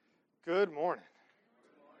Good morning.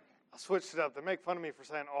 I switched it up. They make fun of me for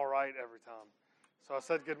saying all right every time. So I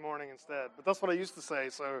said good morning instead. But that's what I used to say,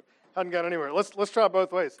 so I hadn't got anywhere. Let's try it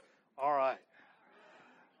both ways. All right.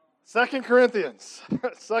 2 Corinthians.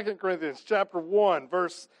 2 Corinthians chapter 1,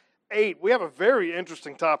 verse 8. We have a very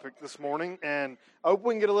interesting topic this morning, and I hope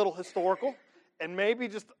we can get a little historical and maybe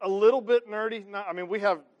just a little bit nerdy. We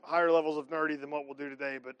have higher levels of nerdy than what we'll do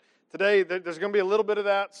today, but today there's going to be a little bit of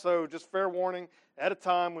that, so just fair warning. At a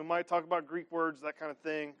time, we might talk about Greek words, that kind of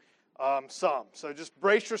thing, So just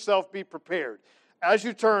brace yourself, be prepared. As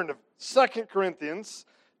you turn to 2 Corinthians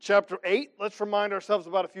chapter 8, let's remind ourselves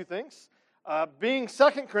about a few things. Being 2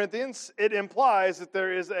 Corinthians, it implies that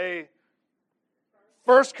there is a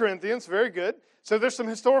 1 Corinthians, very good. So there's some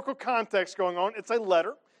historical context going on. It's a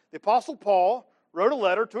letter. The Apostle Paul wrote a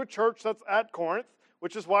letter to a church that's at Corinth,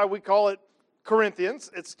 which is why we call it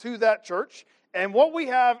Corinthians. It's to that church. And what we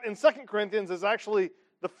have in 2 Corinthians is actually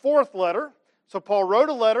the fourth letter. So Paul wrote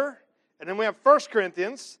a letter, and then we have 1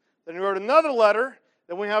 Corinthians. Then he wrote another letter.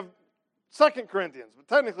 Then we have 2 Corinthians. But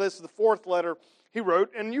technically, this is the fourth letter he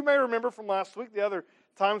wrote. And you may remember from last week, the other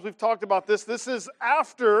times we've talked about this, this is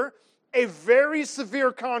after a very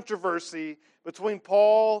severe controversy between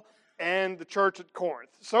Paul and the church at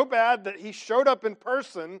Corinth. So bad that he showed up in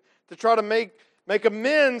person to try to make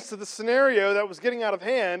amends to the scenario that was getting out of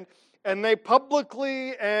hand. And they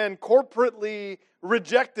publicly and corporately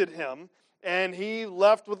rejected him, and he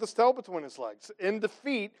left with his tail between his legs. In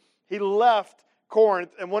defeat, he left Corinth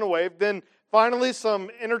and went away. Then finally some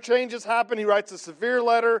interchanges happen. He writes a severe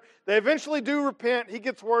letter. They eventually do repent. He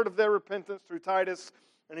gets word of their repentance through Titus,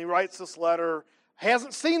 and he writes this letter. He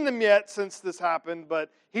hasn't seen them yet since this happened, but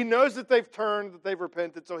he knows that they've turned, that they've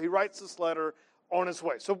repented, so he writes this letter on his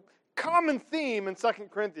way. So common theme in 2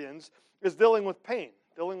 Corinthians is dealing with pain.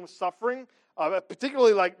 Dealing with suffering,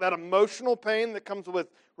 particularly like that emotional pain that comes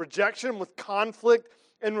with rejection, with conflict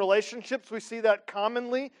in relationships. We see that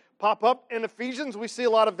commonly pop up in Ephesians. We see a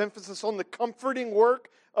lot of emphasis on the comforting work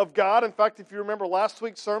of God. In fact, if you remember last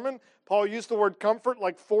week's sermon, Paul used the word comfort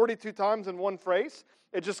like 42 times in one phrase.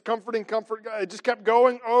 It just comfort. It just kept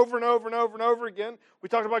going over and over and over and over again. We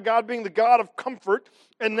talked about God being the God of comfort.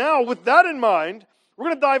 And now, with that in mind, we're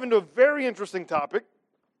going to dive into a very interesting topic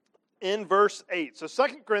in verse 8. So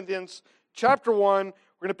 2 Corinthians chapter 1, we're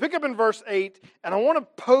going to pick up in verse 8, and I want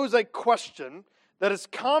to pose a question that is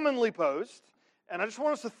commonly posed, and I just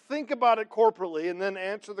want us to think about it corporately and then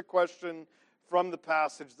answer the question from the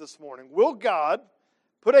passage this morning. Will God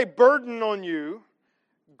put a burden on you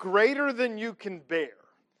greater than you can bear?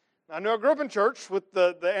 Now, I know I grew up in church with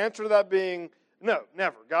the answer to that being no,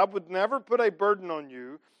 never. God would never put a burden on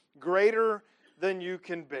you greater than you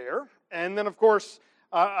can bear. And then, of course,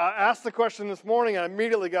 I asked the question this morning, and I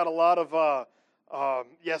immediately got a lot of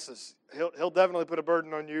yeses. He'll definitely put a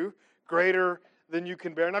burden on you greater than you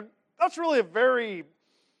can bear. Now, that's really a very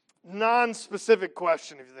non-specific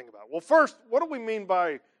question if you think about it. Well, first, what do we mean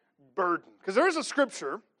by burden? Because there is a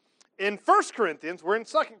scripture in 1 Corinthians, we're in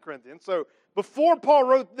 2 Corinthians, so before Paul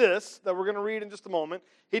wrote this, that we're going to read in just a moment,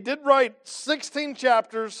 he did write 16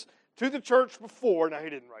 chapters to the church before. Now, he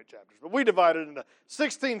didn't write chapters, but we divided into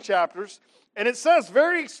 16 chapters. And it says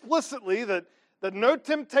very explicitly that no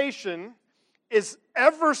temptation is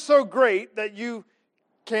ever so great that you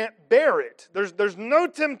can't bear it. There's no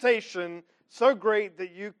temptation so great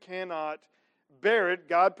that you cannot bear it.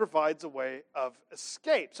 God provides a way of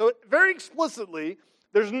escape. So very explicitly,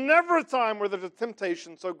 there's never a time where there's a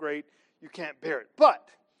temptation so great you can't bear it. But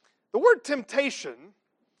the word temptation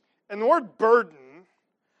and the word burden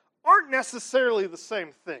aren't necessarily the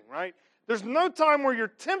same thing, right? There's no time where you're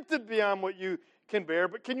tempted beyond what you can bear,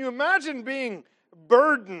 but can you imagine being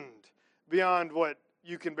burdened beyond what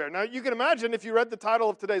you can bear? Now, you can imagine if you read the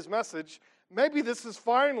title of today's message, maybe this is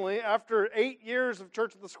finally, after 8 years of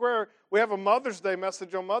Church at the Square, we have a Mother's Day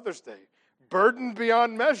message on Mother's Day. Burdened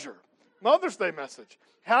beyond measure. Mother's Day message.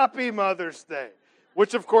 Happy Mother's Day.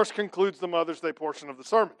 Which, of course, concludes the Mother's Day portion of the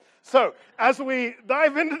sermon. So, as we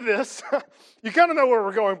dive into this, you kind of know where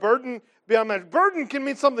we're going. Burden beyond measure. Burden can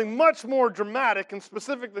mean something much more dramatic and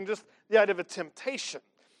specific than just the idea of a temptation.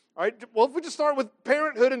 All right. Well, if we just start with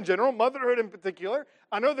parenthood in general, motherhood in particular,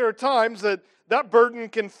 I know there are times that burden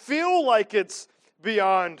can feel like it's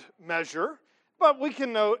beyond measure, but we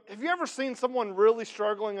can know, have you ever seen someone really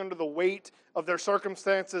struggling under the weight of their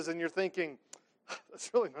circumstances and you're thinking, that's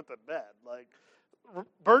really not that bad? Like,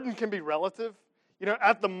 burden can be relative. You know,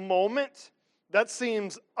 at the moment, that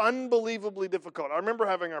seems unbelievably difficult. I remember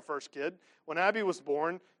having our first kid. When Abby was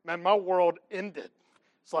born, man, my world ended.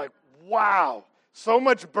 It's like, wow, so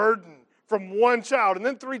much burden from one child. And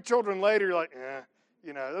then 3 children later, you're like,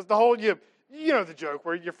 that's the whole, You know the joke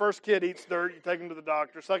where your first kid eats dirt, you take him to the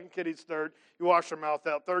doctor. Second kid eats dirt, you wash their mouth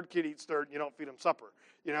out. Third kid eats dirt, and you don't feed them supper.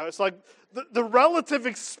 You know, it's like the relative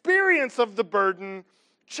experience of the burden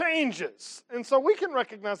changes. And so we can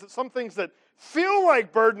recognize that some things that feel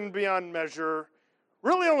like burden beyond measure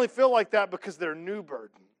really only feel like that because they're new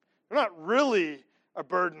burden. They're not really a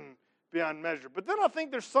burden beyond measure. But then I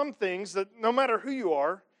think there's some things that no matter who you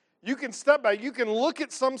are, you can step back, you can look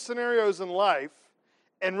at some scenarios in life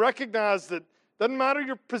and recognize that doesn't matter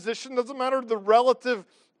your position, doesn't matter the relative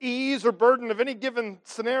ease or burden of any given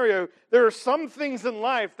scenario, there are some things in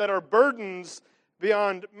life that are burdens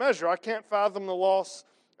beyond measure. I can't fathom the loss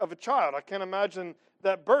of a child. I can't imagine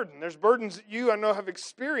that burden. There's burdens that you, I know, have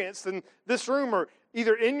experienced in this room or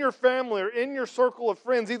either in your family or in your circle of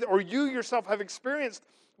friends, or you yourself have experienced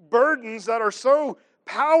burdens that are so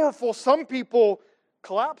powerful, some people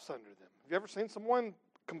collapse under them. Have you ever seen someone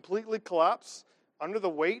completely collapse under the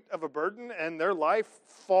weight of a burden and their life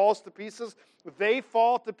falls to pieces? They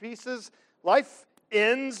fall to pieces. Life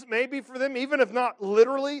ends maybe for them, even if not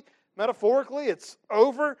literally, metaphorically, it's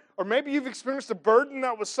over. Or maybe you've experienced a burden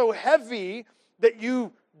that was so heavy that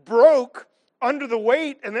you broke under the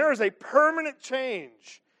weight, and there is a permanent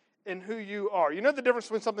change in who you are. You know the difference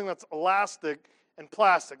between something that's elastic and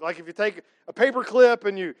plastic. Like if you take a paper clip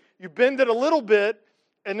and you bend it a little bit,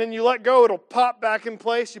 and then you let go, it'll pop back in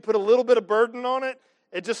place. You put a little bit of burden on it.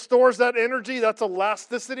 It just stores that energy. That's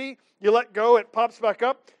elasticity. You let go, it pops back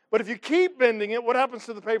up. But if you keep bending it, what happens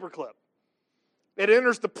to the paper clip? It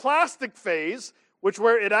enters the plastic phase,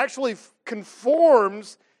 where it actually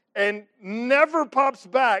conforms and never pops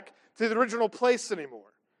back to the original place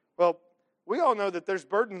anymore. Well, we all know that there's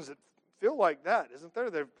burdens that feel like that, isn't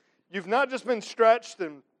there? You've not just been stretched,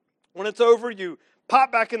 and when it's over, you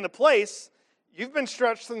pop back into place. You've been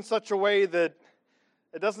stretched in such a way that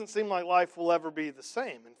it doesn't seem like life will ever be the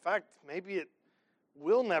same. In fact, maybe it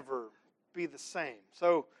will never be the same.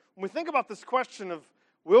 So when we think about this question of,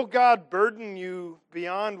 will God burden you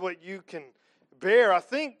beyond what you can bear? I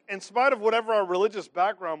think in spite of whatever our religious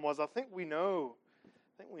background was, I think we know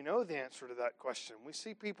the answer to that question. We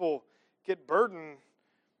see people get burdened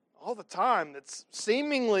all the time that's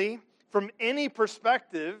seemingly, from any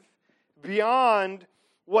perspective, beyond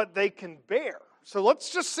what they can bear. So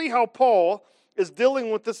let's just see how Paul is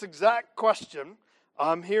dealing with this exact question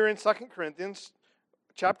here in 2 Corinthians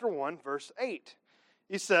chapter 1, verse 8.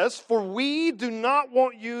 He says, "For we do not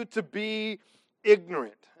want you to be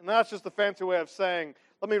ignorant." And that's just a fancy way of saying,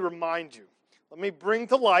 let me remind you. Let me bring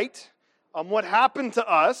to light what happened to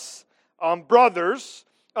us, brothers,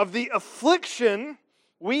 of the affliction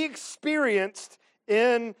we experienced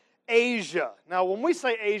in Asia. Now, when we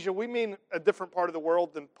say Asia, we mean a different part of the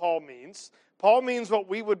world than Paul means. Paul means what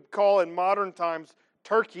we would call in modern times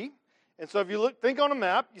Turkey. And so if you think on a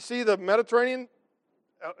map, you see the Mediterranean,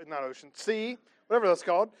 sea, whatever that's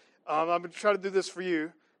called. I'm going to try to do this for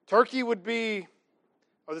you. Turkey would be,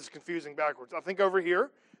 this is confusing backwards. I think over here,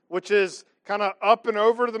 which is kind of up and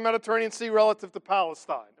over to the Mediterranean Sea relative to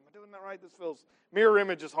Palestine. Am I doing that right? This feels, mirror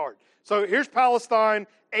image is hard. So here's Palestine.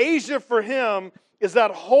 Asia for him is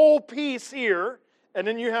that whole piece here, and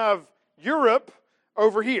then you have Europe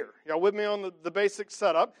over here. Y'all with me on the basic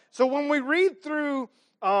setup? So when we read through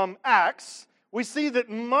Acts, we see that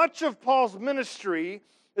much of Paul's ministry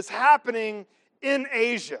is happening in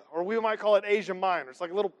Asia, or we might call it Asia Minor. It's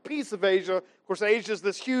like a little piece of Asia. Of course, Asia is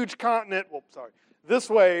this huge continent. This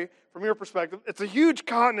way, from your perspective, it's a huge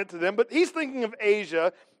continent to them, but he's thinking of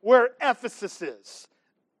Asia where Ephesus is.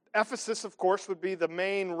 Ephesus, of course, would be the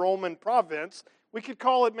main Roman province. We could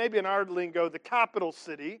call it, maybe in our lingo, the capital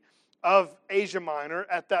city of Asia Minor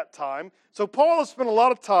at that time. So Paul has spent a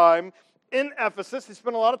lot of time in Ephesus. He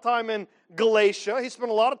spent a lot of time in Galatia. He spent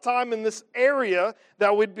a lot of time in this area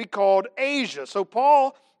that would be called Asia. So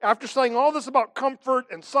Paul, after saying all this about comfort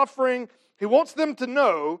and suffering, he wants them to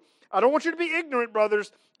know, I don't want you to be ignorant,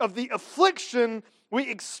 brothers, of the affliction we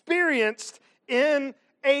experienced in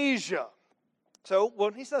Asia. So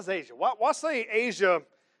when he says Asia, why say Asia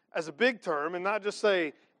as a big term and not just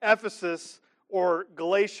say Ephesus or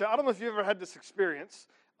Galatia? I don't know if you've ever had this experience.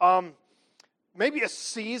 Maybe a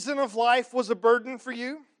season of life was a burden for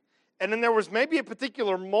you, and then there was maybe a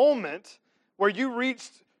particular moment where you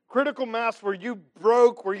reached critical mass, where you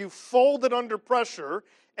broke, where you folded under pressure,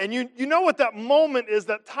 and you know what that moment is,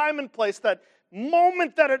 that time and place, that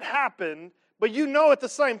moment that it happened, but you know at the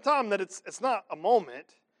same time that it's not a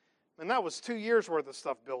moment, and that was 2 years worth of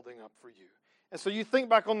stuff building up for you. And so you think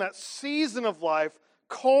back on that season of life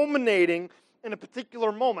culminating in a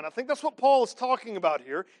particular moment. I think that's what Paul is talking about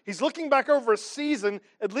here. He's looking back over a season,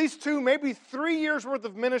 at least 2, maybe 3 years worth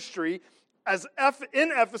of ministry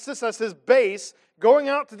in Ephesus as his base, going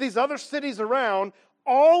out to these other cities around,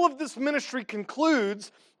 all of this ministry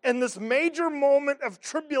concludes in this major moment of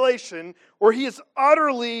tribulation where he is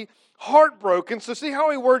utterly heartbroken. So see how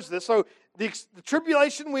he words this. So the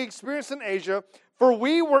tribulation we experienced in Asia, for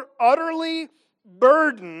we were utterly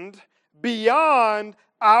burdened beyond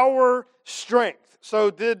our strength. So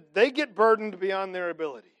did they get burdened beyond their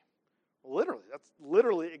ability? Literally, that's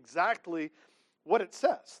literally exactly what it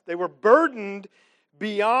says. They were burdened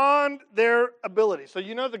beyond their ability. So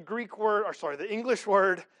you know the English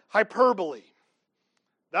word hyperbole.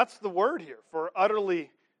 That's the word here for utterly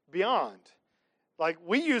beyond. Like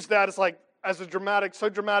we use that as a dramatic, so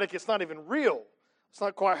dramatic it's not even real. It's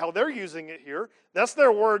not quite how they're using it here. That's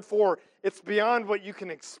their word for it's beyond what you can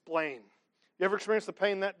explain. You ever experienced the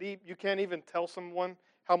pain that deep you can't even tell someone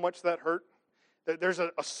how much that hurt? That there's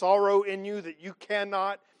a sorrow in you that you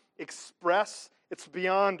cannot express. It's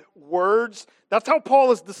beyond words. That's how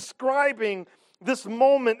Paul is describing this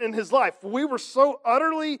moment in his life. We were so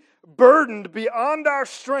utterly burdened beyond our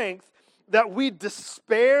strength that we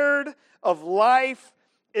despaired of life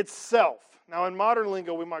itself. Now, in modern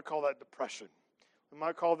lingo, we might call that depression. We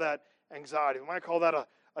might call that anxiety. We might call that a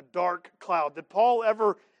dark cloud. Did Paul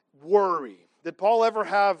ever worry? Did Paul ever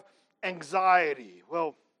have anxiety?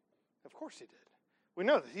 Well, of course he did. We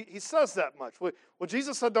know that. He says that much. Well,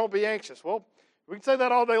 Jesus said, don't be anxious. Well, we can say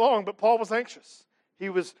that all day long, but Paul was anxious. He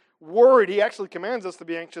was worried. He actually commands us to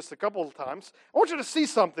be anxious a couple of times. I want you to see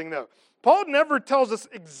something, though. Paul never tells us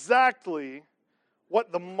exactly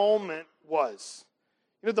what the moment was.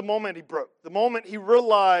 You know, the moment he broke. The moment he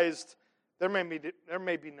realized there may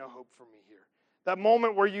be no hope for me here. That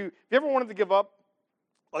moment where if you ever wanted to give up,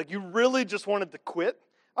 like you really just wanted to quit.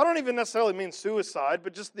 I don't even necessarily mean suicide,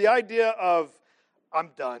 but just the idea of,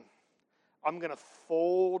 I'm done. I'm going to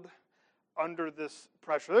fold under this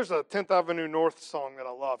pressure. There's a 10th Avenue North song that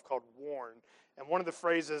I love called Worn. And one of the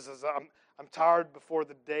phrases is, I'm tired before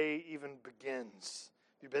the day even begins.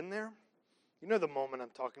 You been there? You know the moment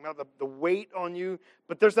I'm talking about, the weight on you.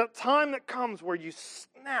 But there's that time that comes where you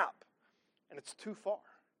snap and it's too far.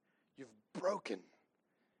 You've broken.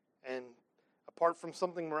 And apart from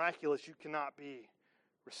something miraculous, you cannot be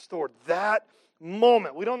restored. That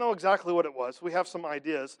moment, we don't know exactly what it was. We have some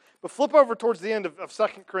ideas. But flip over towards the end of 2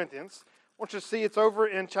 Corinthians. I want you to see it's over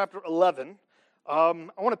in chapter 11. I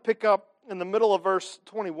want to pick up in the middle of verse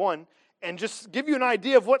 21 and just give you an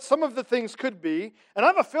idea of what some of the things could be. And I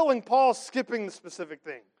have a feeling Paul's skipping the specific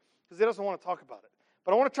thing because he doesn't want to talk about it.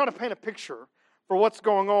 But I want to try to paint a picture for what's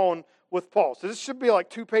going on with Paul. So this should be like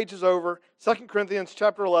 2 pages over, 2 Corinthians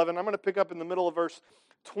chapter 11. I'm going to pick up in the middle of verse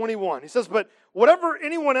 21. He says, but whatever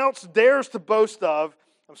anyone else dares to boast of,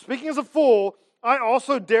 I'm speaking as a fool, I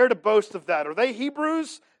also dare to boast of that. Are they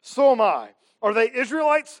Hebrews? So am I. Are they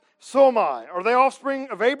Israelites? So am I. Are they offspring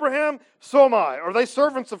of Abraham? So am I. Are they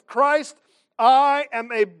servants of Christ? I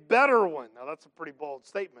am a better one. Now that's a pretty bold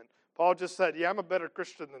statement. Paul just said, yeah, I'm a better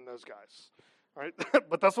Christian than those guys. All right?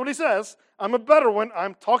 But that's what he says. I'm a better one.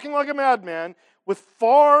 I'm talking like a madman with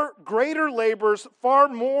far greater labors, far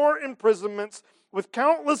more imprisonments, with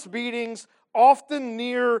countless beatings, often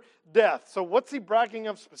near death. So what's he bragging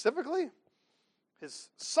of specifically? His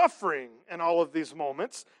suffering in all of these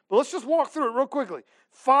moments. But let's just walk through it real quickly.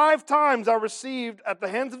 5 times I received at the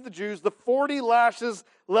hands of the Jews the 40 lashes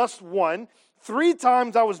less one. 3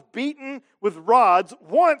 times I was beaten with rods.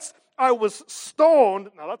 Once I was stoned.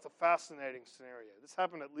 Now that's a fascinating scenario. This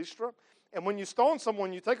happened at Lystra. And when you stone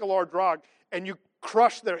someone, you take a large rock and you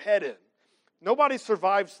crush their head in. Nobody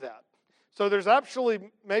survives that. So there's actually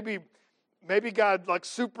maybe God like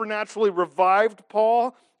supernaturally revived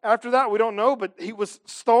Paul after that. We don't know, but he was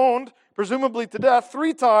stoned, presumably to death,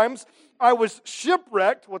 3 times. I was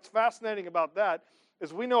shipwrecked. What's fascinating about that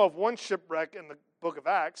is we know of one shipwreck in the book of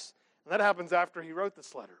Acts, and that happens after he wrote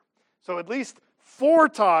this letter. So at least 4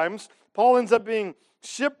 times, Paul ends up being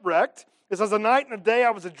shipwrecked. It says, a night and a day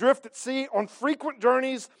I was adrift at sea on frequent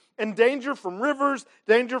journeys, in danger from rivers,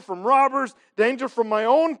 danger from robbers, danger from my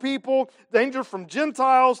own people, danger from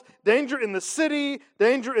Gentiles, danger in the city,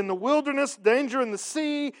 danger in the wilderness, danger in the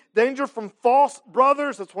sea, danger from false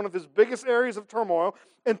brothers. That's one of his biggest areas of turmoil.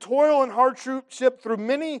 And toil and hardship through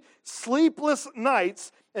many sleepless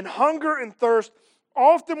nights, and hunger and thirst,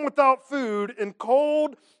 often without food, and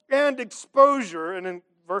cold and exposure. And in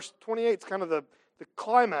verse 28, it's kind of the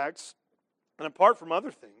climax. And apart from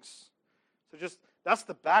other things, so just that's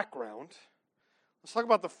the background. Let's talk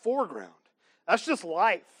about the foreground. That's just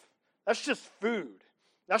life. That's just food.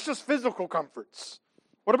 That's just physical comforts.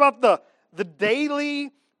 What about the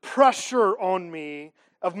daily pressure on me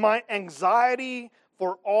of my anxiety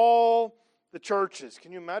for all the churches.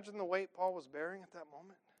 Can you imagine the weight Paul was bearing at that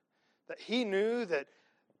moment? That he knew that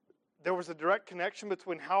there was a direct connection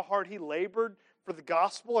between how hard he labored for the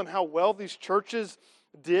gospel and how well these churches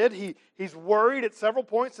did. He's worried at several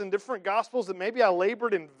points in different gospels that maybe I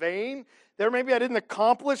labored in vain. There maybe I didn't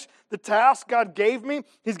accomplish the task God gave me.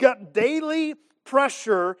 He's got daily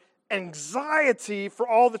pressure, anxiety for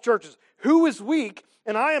all the churches. Who is weak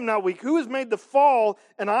and I am not weak? Who is made to fall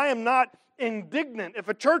and I am not indignant? If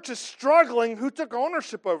a church is struggling, who took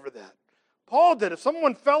ownership over that? Paul did. If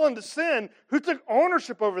someone fell into sin, who took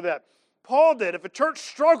ownership over that? Paul did. If a church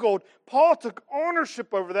struggled, Paul took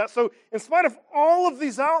ownership over that. So in spite of all of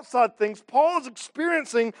these outside things, Paul is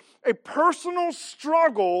experiencing a personal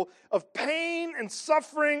struggle of pain and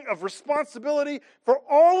suffering, of responsibility for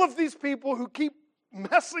all of these people who keep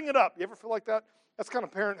messing it up. You ever feel like that? That's kind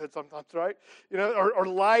of parenthood sometimes, right? Or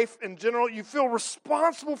life in general. You feel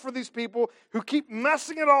responsible for these people who keep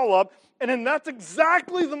messing it all up. And then that's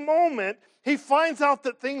exactly the moment he finds out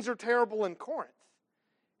that things are terrible in Corinth.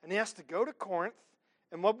 And he has to go to Corinth.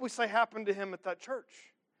 And what we say happened to him at that church?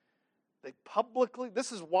 They publicly,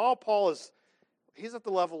 this is while Paul he's at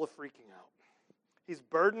the level of freaking out. He's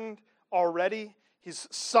burdened already. He's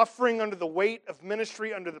suffering under the weight of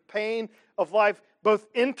ministry, under the pain of life, both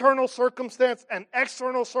internal circumstance and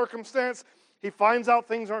external circumstance. He finds out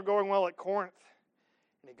things aren't going well at Corinth.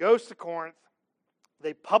 And he goes to Corinth.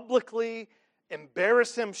 They publicly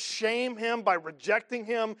embarrass him, shame him by rejecting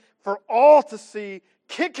him for all to see,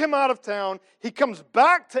 kick him out of town. He comes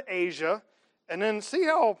back to Asia, and then see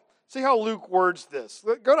how Luke words this.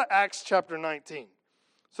 Go to Acts chapter 19.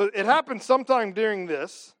 So it happened sometime during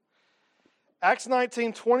this. Acts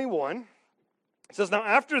 19:21. It says, "Now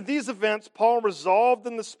after these events, Paul resolved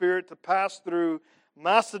in the Spirit to pass through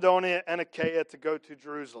Macedonia and Achaia to go to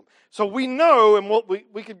Jerusalem." So we know, and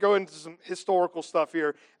we could go into some historical stuff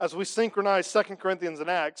here as we synchronize 2 Corinthians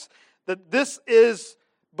and Acts, that this is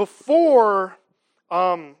before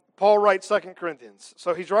Paul writes 2 Corinthians.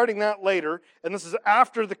 So he's writing that later, and this is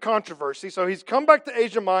after the controversy. So he's come back to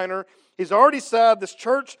Asia Minor. He's already sad. This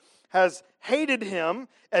church has hated him.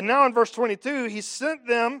 And now in verse 22, he's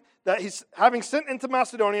having sent into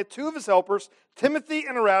Macedonia two of his helpers, Timothy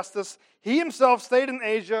and Erastus. He himself stayed in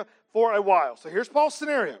Asia for a while. So here's Paul's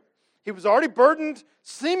scenario. He was already burdened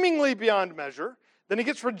seemingly beyond measure. Then he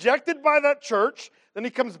gets rejected by that church. Then he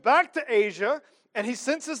comes back to Asia, and he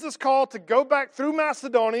senses this call to go back through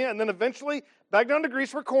Macedonia and then eventually back down to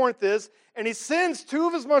Greece where Corinth is. And he sends two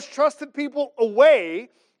of his most trusted people away.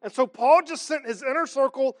 And so Paul just sent his inner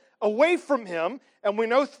circle away from him. And we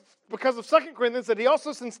know because of 2 Corinthians that he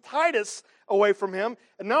also sends Titus away from him.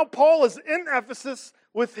 And now Paul is in Ephesus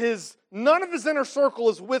with none of his inner circle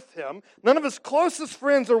is with him. None of his closest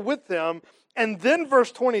friends are with him. And then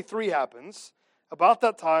verse 23 happens. About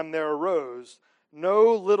that time there arose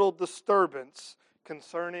no little disturbance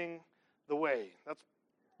concerning the way. That's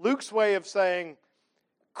Luke's way of saying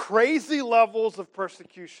crazy levels of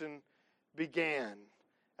persecution began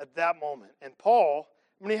at that moment. And Paul,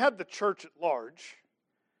 he had the church at large,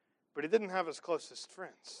 but he didn't have his closest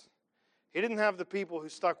friends. He didn't have the people who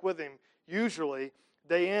stuck with him usually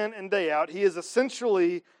day in and day out. He is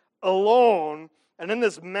essentially alone, and then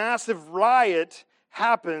this massive riot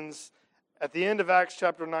happens at the end of Acts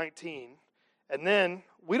chapter 19. And then,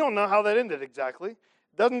 we don't know how that ended exactly.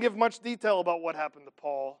 It doesn't give much detail about what happened to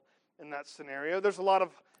Paul in that scenario. There's a lot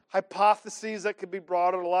of hypotheses that could be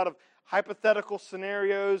brought out, a lot of hypothetical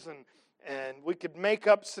scenarios, and we could make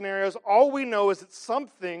up scenarios. All we know is that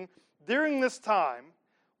something during this time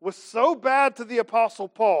was so bad to the Apostle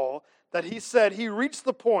Paul that he said he reached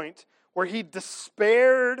the point where he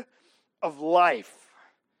despaired of life.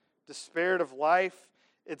 Despaired of life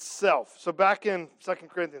itself. So back in 2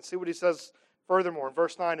 Corinthians, see what he says furthermore in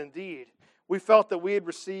verse 9. "Indeed, we felt that we had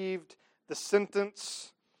received the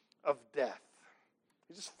sentence of death."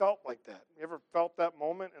 He just felt like that. You ever felt that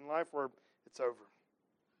moment in life where it's over?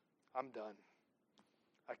 I'm done.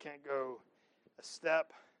 I can't go a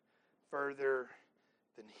step further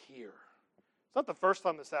than here. It's not the first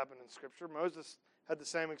time this happened in Scripture. Moses had the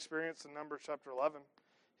same experience in Numbers chapter 11.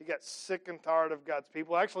 He got sick and tired of God's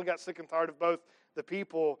people. Actually got sick and tired of both the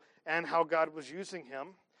people and how God was using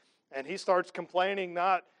him. And he starts complaining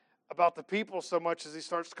not about the people so much as he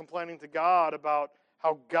starts complaining to God about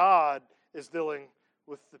how God is dealing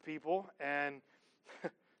with the people. And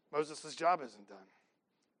Moses' job isn't done.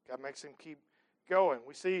 God makes him keep going.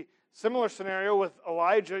 We see similar scenario with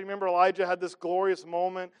Elijah. You remember Elijah had this glorious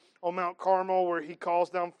moment on Mount Carmel where he calls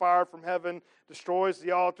down fire from heaven, destroys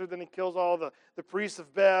the altar, then he kills all the priests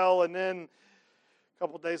of Baal, and then a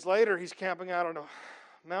couple days later he's camping out on a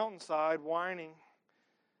mountainside whining.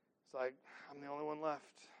 It's like, I'm the only one left.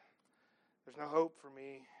 There's no hope for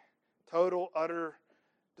me. Total, utter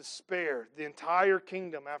despair. The entire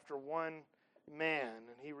kingdom after one man.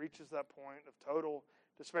 And he reaches that point of total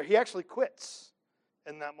despair. He actually quits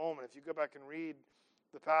in that moment. If you go back and read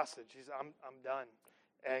the passage, I'm done.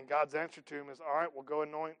 And God's answer to him is, all right, we'll go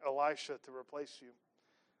anoint Elisha to replace you.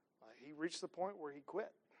 He reached the point where he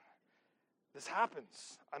quit. This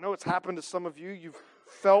happens. I know it's happened to some of you. You've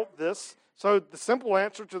felt this. So the simple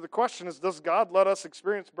answer to the question is, does God let us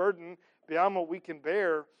experience burden beyond what we can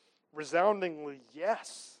bear? Resoundingly,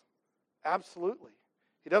 yes. Absolutely.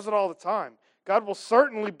 He does it all the time. God will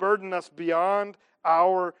certainly burden us beyond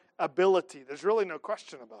our ability. There's really no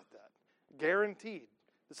question about that. Guaranteed.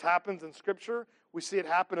 This happens in Scripture. We see it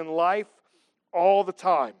happen in life all the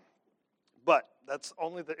time. But that's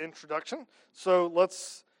only the introduction. So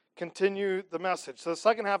let's continue the message. So the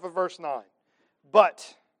second half of verse 9.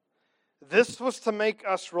 But this was to make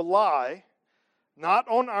us rely not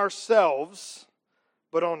on ourselves,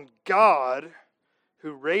 but on God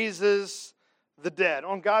who raises the dead.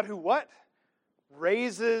 On God who what?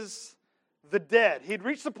 Raises the dead. He'd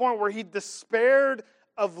reached the point where he despaired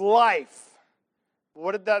of life.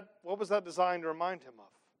 What was that designed to remind him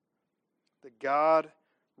of? That God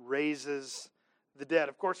raises the dead.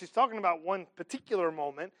 Of course, he's talking about one particular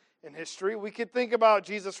moment in history. We could think about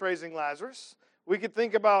Jesus raising Lazarus. We could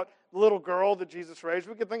think about the little girl that Jesus raised.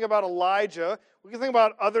 We could think about Elijah. We could think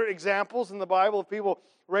about other examples in the Bible of people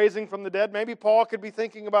raising from the dead. Maybe Paul could be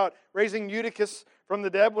thinking about raising Eutychus from the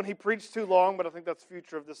dead when he preached too long, but I think that's the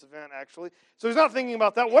future of this event, actually. So he's not thinking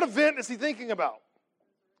about that. What event is he thinking about?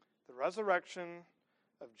 The resurrection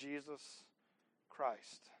of Jesus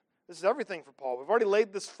Christ. This is everything for Paul. We've already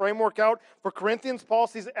laid this framework out for Corinthians. Paul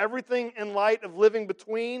sees everything in light of living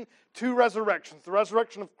between two resurrections. The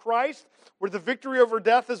resurrection of Christ, where the victory over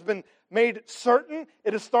death has been made certain.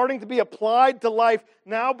 It is starting to be applied to life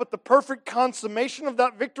now, but the perfect consummation of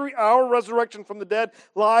that victory, our resurrection from the dead,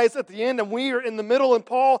 lies at the end, and we are in the middle. And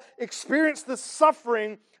Paul experienced this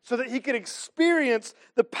suffering so that he could experience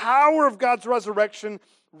the power of God's resurrection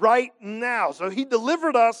right now. So he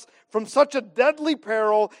delivered us from such a deadly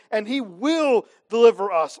peril, and he will deliver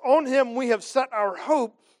us. On him we have set our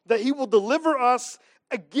hope that he will deliver us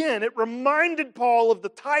again. It reminded Paul of the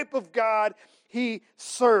type of God he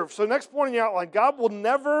serves. So next point in the outline, God will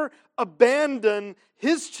never abandon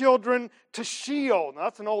his children to Sheol. Now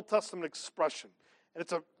that's an Old Testament expression, and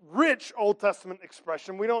it's a rich Old Testament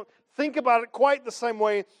expression. We don't think about it quite the same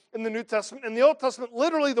way in the New Testament. In the Old Testament,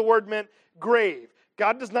 literally the word meant grave.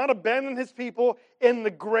 God does not abandon his people in the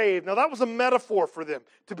grave. Now that was a metaphor for them.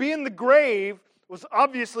 To be in the grave was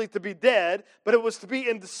obviously to be dead, but it was to be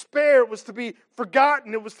in despair. It was to be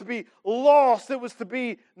forgotten. It was to be lost. It was to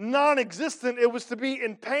be non-existent. It was to be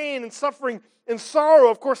in pain and suffering and sorrow.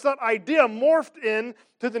 Of course, that idea morphed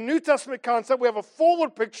into the New Testament concept. We have a fuller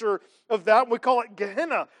picture of that. We call it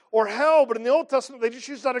Gehenna or hell, but in the Old Testament, they just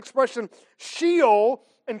use that expression Sheol.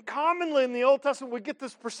 And commonly in the Old Testament, we get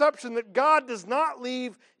this perception that God does not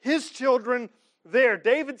leave his children there.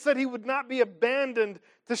 David said he would not be abandoned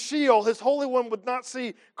to Sheol. His Holy One would not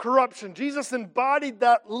see corruption. Jesus embodied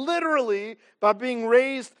that literally by being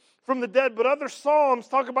raised from the dead. But other Psalms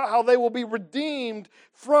talk about how they will be redeemed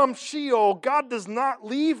from Sheol. God does not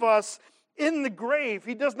leave us in the grave.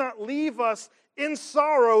 He does not leave us in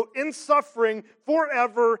sorrow, in suffering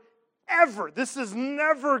forever, ever. This is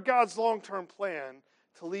never God's long-term plan,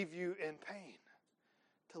 to leave you in pain,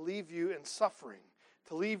 to leave you in suffering,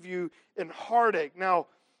 to leave you in heartache. Now,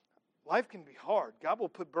 life can be hard. God will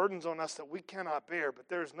put burdens on us that we cannot bear, but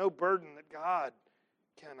there is no burden that God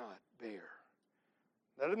cannot bear.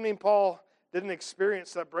 That doesn't mean Paul didn't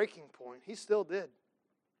experience that breaking point. He still did.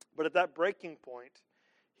 But at that breaking point,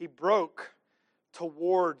 he broke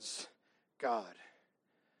towards God,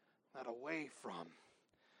 not away from.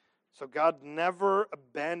 So God never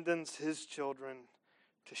abandons his children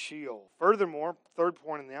to Sheol. Furthermore, third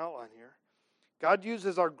point in the outline here, God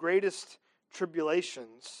uses our greatest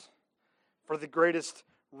tribulations for the greatest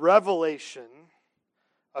revelation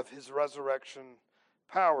of his resurrection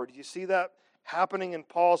power. Do you see that happening in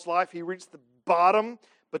Paul's life? He reached the bottom,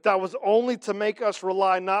 but that was only to make us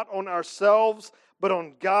rely not on ourselves, but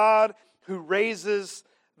on God who raises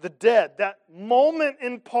the dead. That moment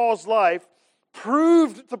in Paul's life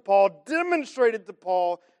proved to Paul, demonstrated to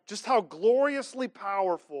Paul, just how gloriously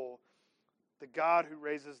powerful the God who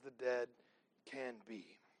raises the dead can be.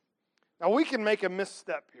 Now we can make a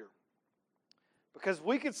misstep here, because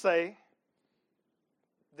we could say,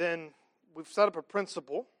 then we've set up a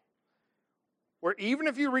principle where even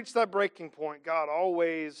if you reach that breaking point, God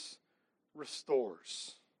always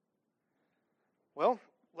restores. Well,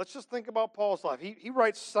 let's just think about Paul's life. He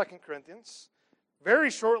writes 2 Corinthians.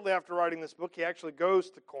 Very shortly after writing this book, he actually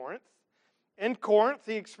goes to Corinth. In Corinth,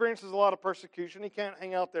 he experiences a lot of persecution. He can't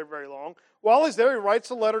hang out there very long. While he's there, he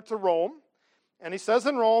writes a letter to Rome. And he says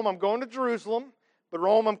in Rome, I'm going to Jerusalem, but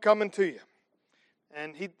Rome, I'm coming to you.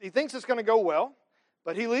 And he thinks it's going to go well.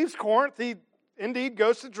 But he leaves Corinth. He indeed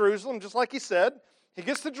goes to Jerusalem, just like he said. He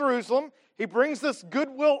gets to Jerusalem. He brings this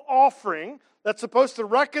goodwill offering that's supposed to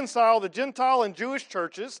reconcile the Gentile and Jewish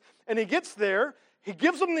churches. And he gets there. He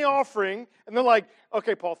gives them the offering. And they're like,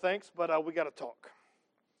 okay, Paul, thanks, but we got to talk.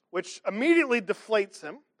 Which immediately deflates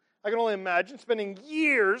him. I can only imagine spending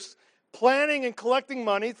years planning and collecting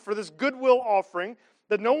money for this goodwill offering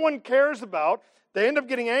that no one cares about. They end up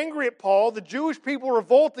getting angry at Paul. The Jewish people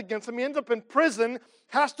revolt against him. He ends up in prison,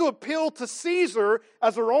 has to appeal to Caesar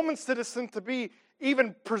as a Roman citizen to be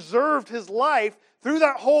even preserved his life through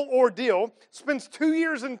that whole ordeal. Spends 2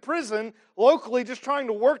 years in prison locally just trying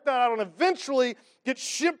to work that out, and eventually gets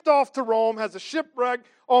shipped off to Rome, has a shipwreck,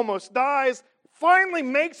 almost dies, finally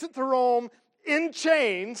makes it to Rome in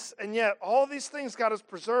chains, and yet all these things God has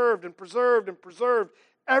preserved and preserved and preserved.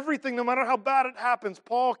 Everything, no matter how bad it happens,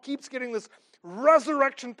 Paul keeps getting this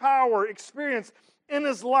resurrection power experience in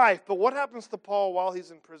his life. But what happens to Paul while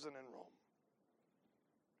he's in prison in Rome?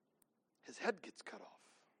 His head gets cut off.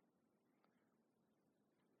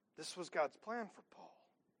 This was God's plan for Paul.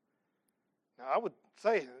 Now, I would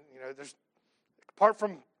say, there's, apart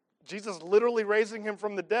from Jesus literally raising him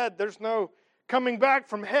from the dead, there's no coming back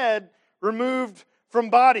from head removed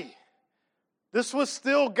from body. This was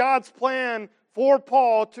still God's plan for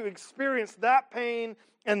Paul to experience that pain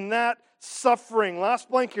and that suffering. Last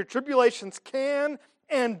blank here. Tribulations can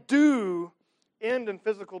and do end in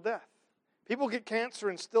physical death. People get cancer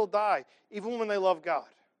and still die, even when they love God.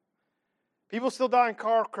 People still die in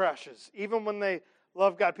car crashes, even when they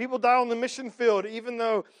love God. People die on the mission field, even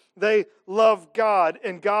though they love God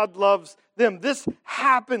and God loves them. This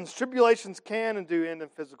happens. Tribulations can and do end in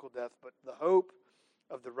physical death, but the hope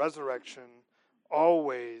of the resurrection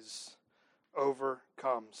always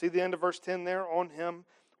overcomes. See the end of verse 10 there? On him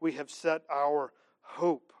we have set our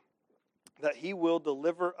hope that he will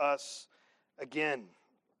deliver us again.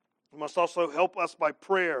 He must also help us by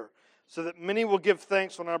prayer, so that many will give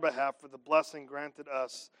thanks on our behalf for the blessing granted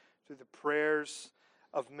us through the prayers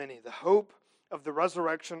of many. The hope of the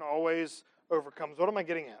resurrection always overcomes. What am I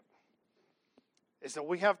getting at? Is that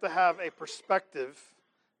we have to have a perspective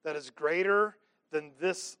that is greater than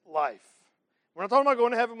this life. We're not talking about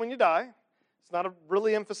going to heaven when you die. It's not a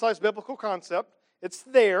really emphasized biblical concept. It's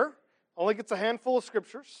there. Only gets a handful of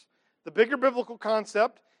scriptures. The bigger biblical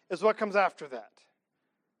concept is what comes after that.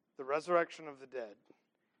 The resurrection of the dead.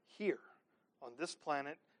 Here, on this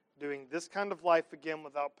planet, doing this kind of life again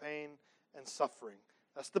without pain and suffering.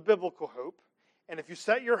 That's the biblical hope. And if you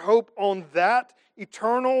set your hope on that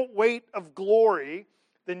eternal weight of glory,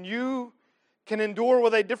 then you can endure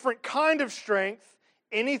with a different kind of strength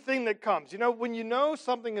anything that comes. When you know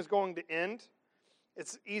something is going to end,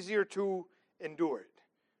 it's easier to endure it.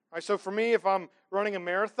 All right, so for me, if I'm running a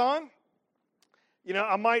marathon,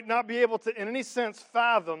 I might not be able to, in any sense,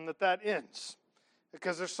 fathom that ends.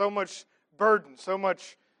 Because there's so much burden, so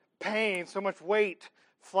much pain, so much weight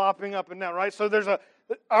flopping up and down, right? So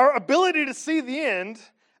our ability to see the end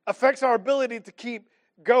affects our ability to keep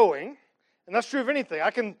going. And that's true of anything.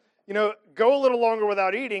 I can, go a little longer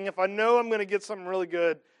without eating if I know I'm going to get something really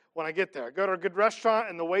good when I get there. I go to a good restaurant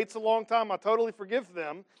and the wait's a long time, I totally forgive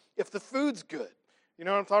them if the food's good. You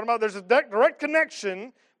know what I'm talking about? There's a direct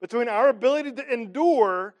connection between our ability to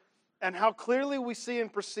endure and how clearly we see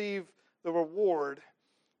and perceive the reward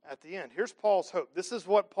at the end. Here's Paul's hope. This is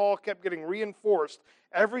what Paul kept getting reinforced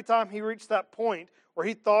every time he reached that point where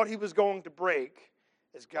he thought he was going to break,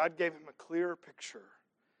 as God gave him a clearer picture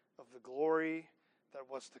of the glory that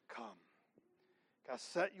was to come. God,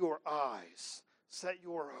 set your eyes, set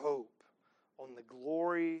your hope on the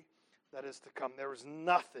glory that is to come. There is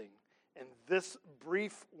nothing in this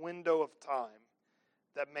brief window of time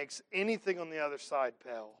that makes anything on the other side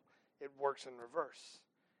pale. It works in reverse.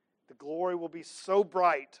 The glory will be so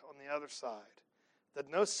bright on the other side that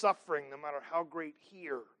no suffering, no matter how great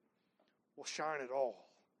here, will shine at all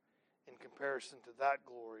in comparison to that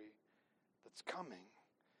glory that's coming.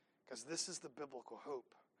 Because this is the biblical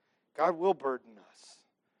hope. God will burden us,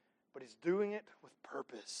 but He's doing it with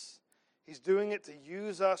purpose. He's doing it to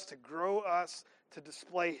use us, to grow us, to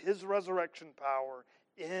display His resurrection power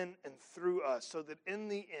in and through us, so that in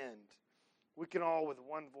the end, we can all with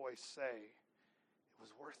one voice say, it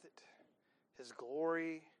was worth it. His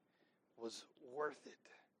glory was worth it.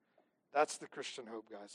 That's the Christian hope, guys.